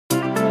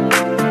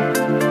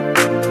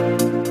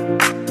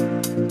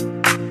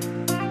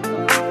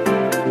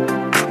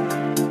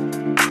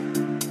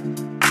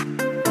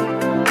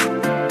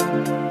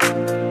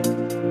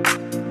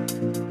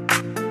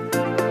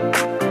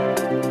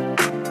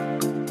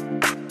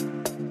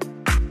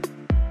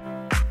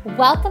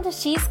Welcome to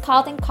She's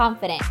Called and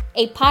Confident,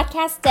 a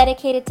podcast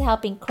dedicated to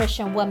helping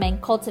Christian women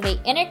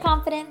cultivate inner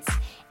confidence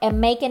and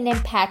make an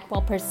impact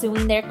while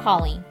pursuing their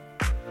calling.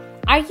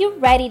 Are you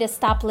ready to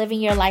stop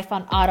living your life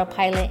on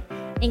autopilot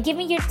and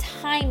giving your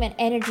time and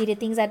energy to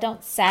things that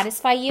don't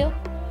satisfy you?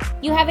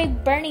 You have a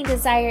burning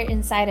desire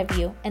inside of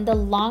you, and the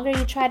longer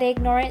you try to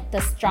ignore it,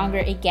 the stronger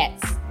it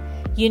gets.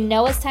 You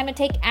know it's time to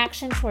take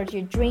action towards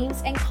your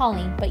dreams and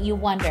calling, but you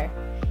wonder,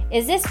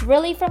 is this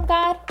really from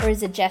God or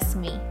is it just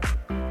me?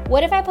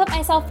 What if I put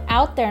myself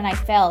out there and I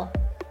fail?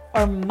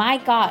 Or my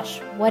gosh,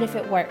 what if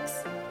it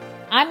works?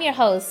 I'm your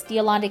host,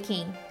 Yolanda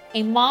King,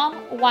 a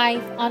mom,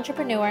 wife,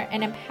 entrepreneur,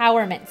 and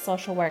empowerment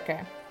social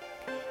worker.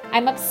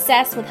 I'm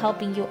obsessed with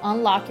helping you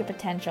unlock your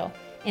potential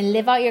and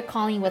live out your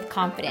calling with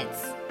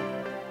confidence.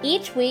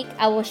 Each week,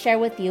 I will share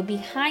with you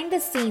behind the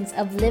scenes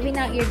of living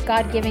out your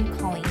God-given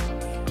calling,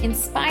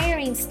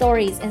 inspiring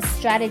stories and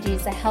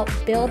strategies that help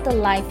build the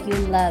life you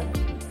love.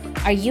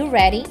 Are you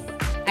ready?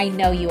 I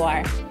know you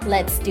are.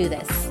 Let's do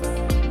this.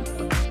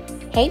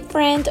 Hey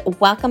friend,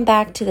 welcome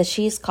back to the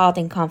She's Called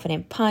and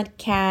Confident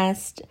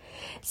podcast.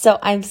 So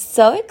I'm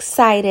so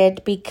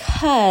excited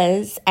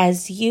because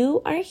as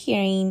you are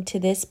hearing to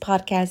this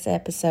podcast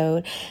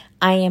episode,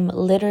 I am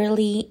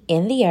literally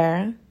in the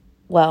air.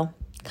 Well,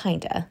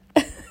 kinda.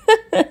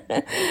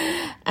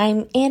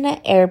 I'm in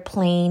an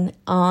airplane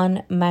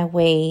on my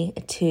way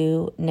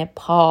to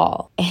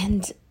Nepal,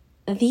 and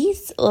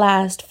these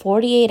last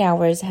 48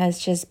 hours has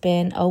just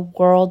been a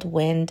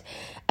whirlwind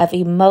of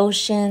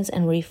emotions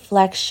and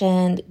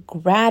reflection,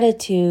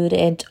 gratitude,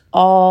 and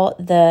all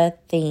the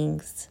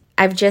things.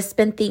 I've just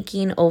been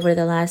thinking over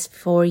the last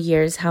 4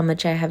 years how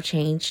much I have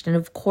changed. And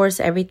of course,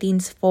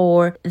 everything's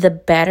for the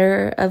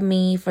better of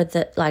me, for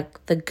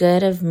the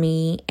good of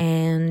me.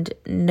 And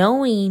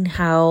knowing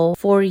how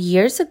 4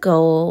 years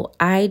ago,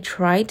 I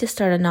tried to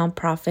start a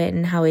nonprofit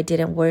and how it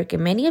didn't work.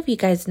 And many of you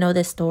guys know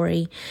this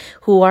story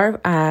who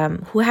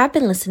have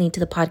been listening to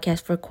the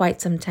podcast for quite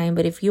some time.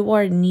 But if you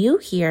are new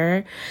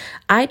here,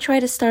 I tried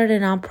to start a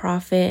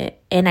nonprofit,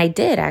 and I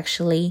did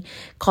actually,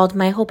 called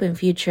My Hope and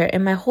Future.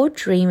 And my whole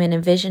dream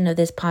and vision of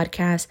this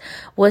podcast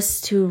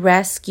was to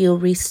rescue,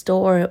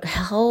 restore,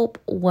 help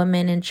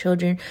women and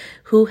children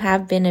who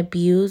have been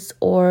abused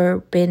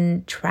or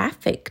been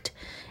trafficked.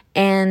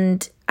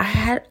 And I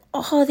had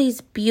all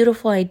these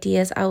beautiful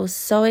ideas. I was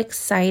so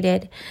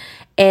excited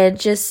and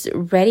just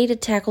ready to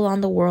tackle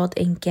on the world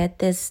and get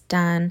this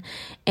done.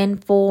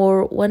 And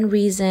for one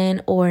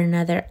reason or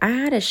another, I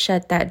had to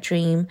shut that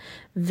dream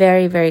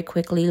very, very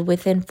quickly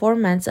within 4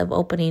 months of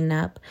opening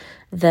up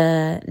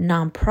the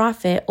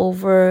nonprofit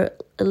over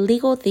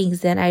legal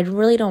things that I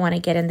really don't want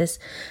to get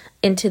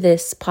into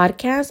this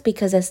podcast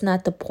because that's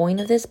not the point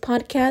of this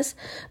podcast,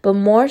 but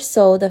more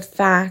so the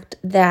fact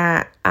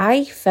that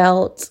I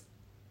felt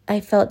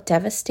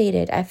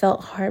devastated. I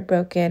felt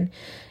heartbroken,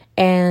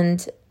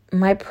 and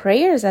my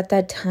prayers at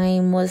that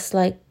time was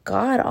like,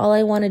 God, all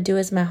I want to do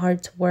is my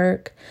heart's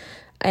work.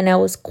 And I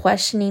was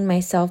questioning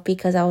myself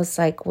because I was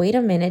like, wait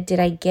a minute, did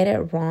I get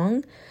it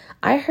wrong?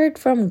 I heard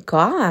from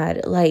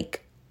God,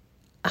 like,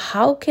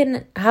 how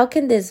can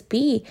this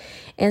be?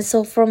 And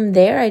so from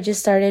there, I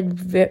just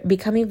started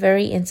becoming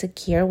very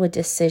insecure with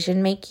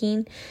decision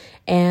making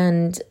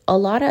and a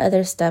lot of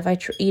other stuff.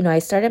 I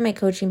started my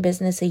coaching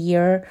business a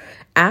year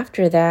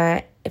after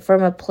that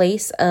from a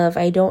place of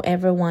I don't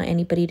ever want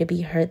anybody to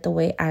be hurt the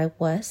way I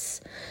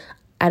was.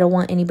 I don't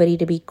want anybody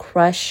to be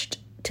crushed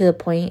to the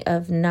point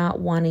of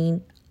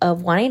wanting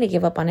to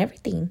give up on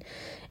everything.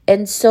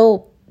 And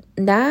so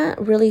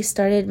that really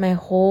started my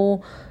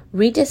whole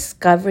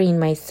rediscovering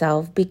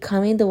myself,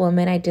 becoming the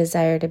woman I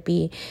desire to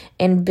be,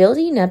 and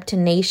building up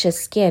tenacious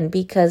skin.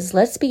 Because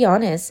let's be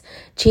honest,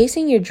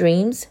 chasing your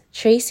dreams,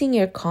 chasing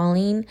your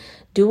calling,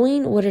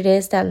 doing what it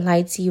is that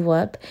lights you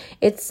up,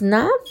 it's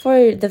not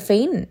for the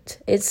faint.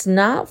 It's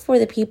not for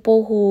the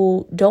people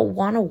who don't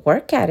want to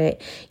work at it.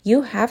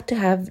 You have to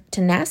have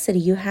tenacity.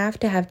 You have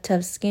to have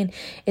tough skin,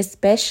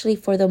 especially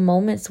for the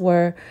moments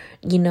where,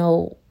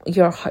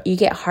 you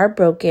get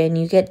heartbroken,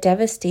 you get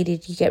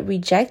devastated, you get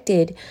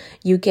rejected,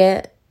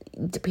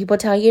 people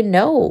tell you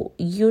no.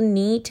 You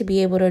need to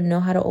be able to know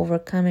how to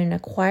overcome and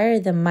acquire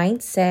the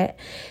mindset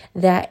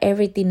that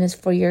everything is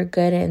for your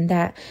good and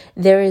that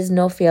there is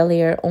no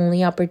failure,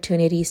 only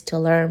opportunities to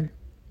learn.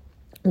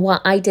 Well,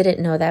 I didn't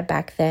know that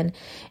back then.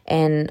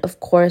 And of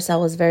course, I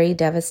was very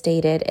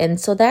devastated. And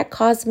so that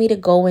caused me to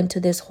go into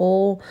this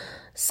whole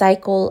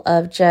cycle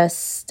of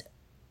just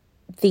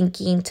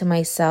thinking to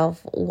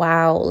myself,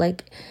 wow,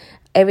 like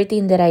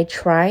everything that I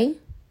try,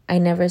 I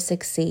never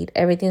succeed.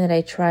 Everything that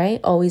I try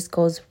always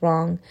goes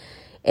wrong.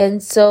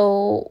 And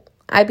so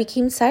I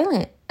became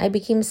silent. I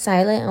became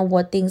silent on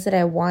what things that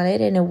I wanted.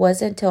 And it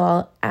wasn't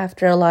until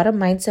after a lot of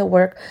mindset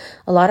work,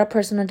 a lot of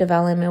personal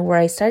development, where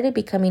I started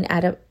getting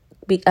out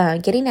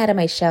of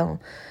my shell,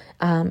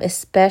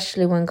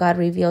 especially when God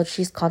revealed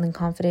She's Called and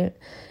Confident.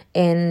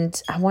 And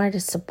I wanted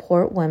to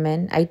support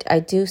women. I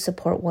do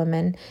support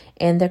women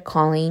in their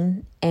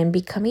calling and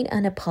becoming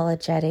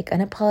unapologetic.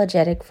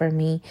 Unapologetic for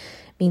me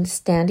means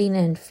standing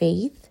in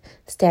faith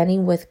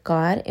standing with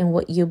God and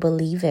what you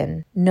believe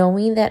in,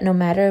 knowing that no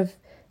matter if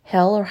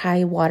hell or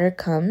high water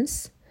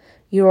comes,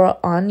 you are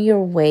on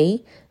your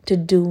way to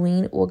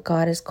doing what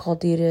God has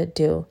called you to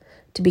do,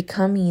 to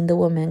becoming the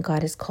woman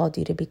God has called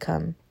you to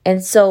become.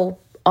 And so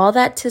all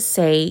that to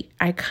say,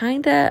 I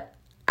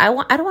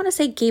don't want to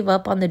say gave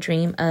up on the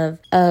dream of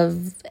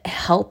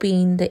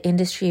helping the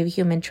industry of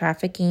human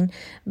trafficking,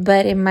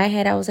 but in my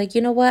head I was like,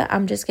 you know what?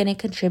 I'm just going to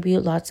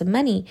contribute lots of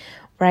money,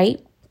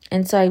 right?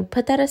 And so I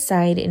put that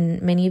aside,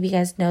 and many of you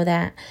guys know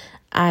that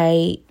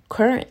I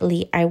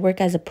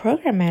work as a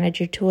program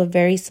manager to a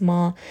very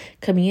small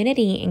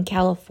community in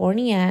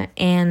California,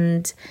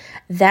 and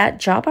that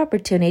job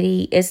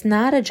opportunity is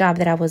not a job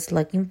that I was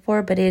looking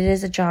for, but it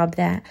is a job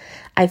that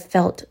I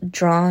felt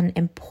drawn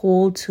and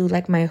pulled to,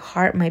 like my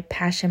heart, my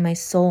passion, my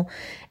soul,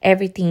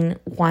 everything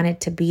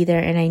wanted to be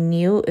there, and I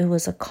knew it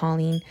was a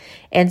calling.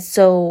 And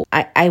so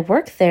I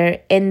worked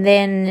there, and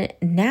then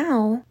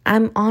now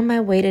I'm on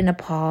my way to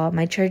Nepal.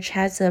 My church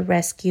has a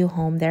rescue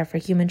home there for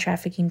human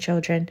trafficking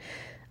children.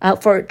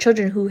 For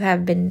children who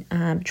have been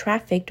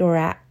trafficked or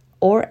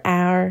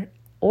are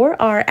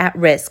at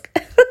risk.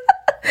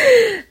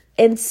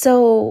 And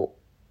so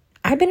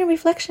I've been in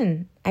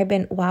reflection.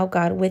 Wow,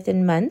 God,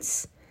 within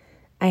months,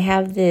 I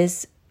have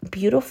this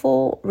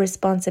beautiful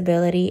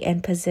responsibility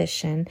and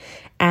position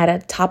at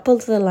a top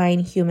of the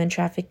line human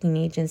trafficking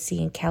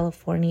agency in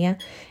California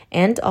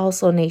and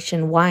also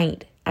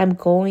nationwide. I'm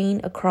going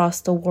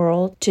across the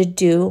world to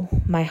do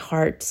my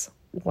heart's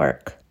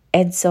work.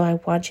 And so I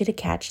want you to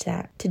catch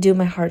that, to do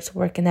my heart's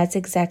work. And that's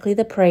exactly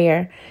the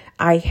prayer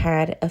I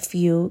had a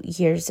few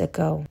years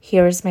ago.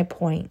 Here is my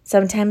point.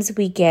 Sometimes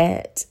we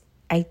get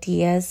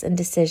ideas and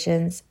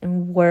decisions,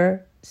 and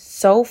we're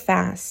so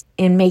fast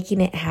in making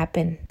it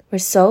happen. We're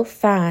so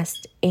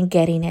fast in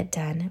getting it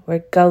done.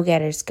 We're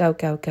go-getters, go,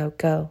 go, go,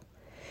 go.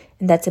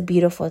 And that's a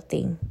beautiful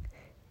thing.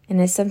 And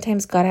then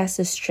sometimes God has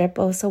to strip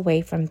us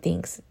away from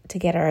things to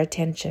get our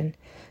attention,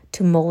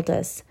 to mold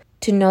us,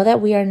 to know that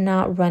we are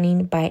not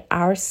running by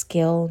our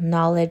skill,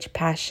 knowledge,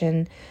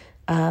 passion,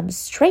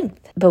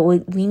 strength, but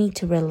we need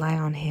to rely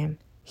on Him.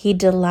 He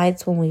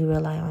delights when we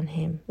rely on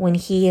Him, when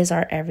He is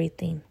our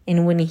everything,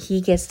 and when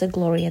He gets the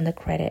glory and the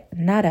credit,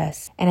 not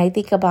us. And I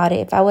think about it,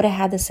 if I would have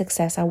had the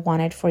success I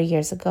wanted 4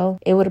 years ago,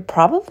 it would have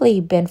probably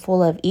been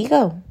full of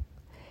ego.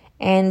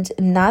 And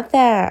not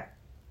that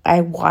I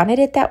wanted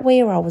it that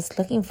way or I was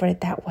looking for it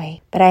that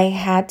way, but I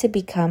had to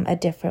become a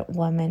different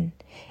woman.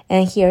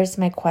 And here's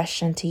my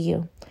question to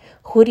you.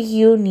 Who do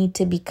you need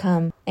to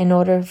become in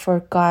order for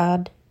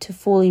God to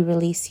fully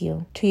release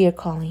you to your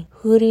calling?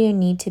 Who do you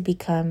need to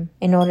become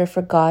in order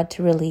for God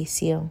to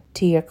release you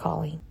to your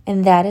calling?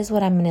 And that is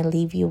what I'm going to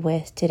leave you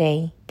with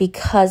today,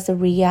 because the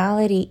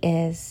reality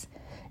is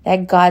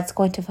that God's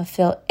going to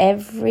fulfill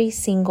every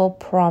single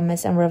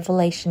promise and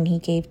revelation He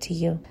gave to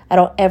you. I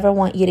don't ever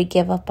want you to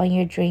give up on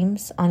your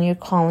dreams, on your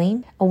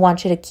calling. I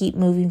want you to keep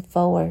moving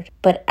forward.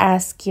 But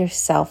ask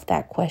yourself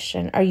that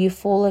question. Are you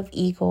full of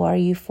ego? Are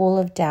you full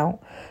of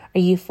doubt? Are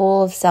you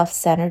full of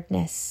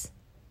self-centeredness?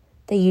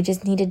 That you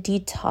just need to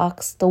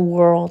detox the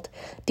world,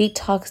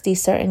 detox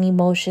these certain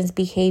emotions,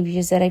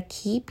 behaviors that are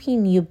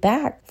keeping you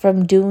back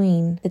from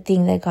doing the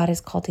thing that God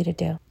has called you to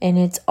do. And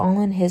it's all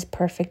in His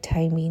perfect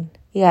timing.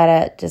 You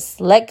gotta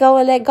just let go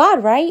and let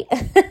God, right?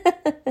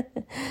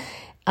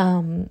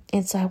 And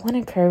so I want to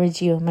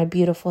encourage you, my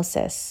beautiful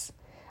sis.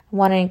 I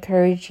want to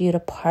encourage you to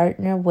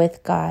partner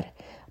with God.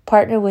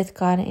 Partner with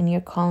God in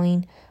your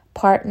calling.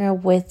 Partner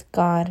with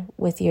God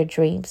with your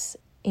dreams.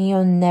 And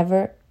you'll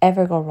never,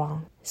 ever go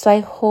wrong. So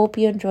I hope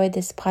you enjoyed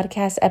this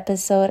podcast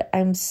episode.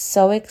 I'm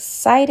so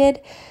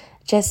excited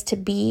just to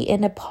be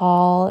in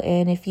Nepal.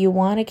 And if you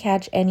want to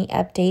catch any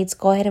updates,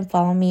 go ahead and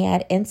follow me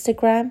at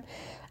Instagram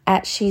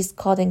at She's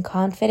Called and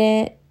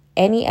Confident.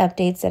 Any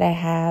updates that I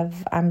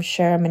have, I'm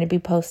sure I'm going to be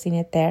posting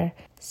it there.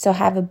 So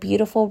have a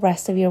beautiful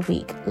rest of your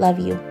week. Love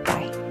you.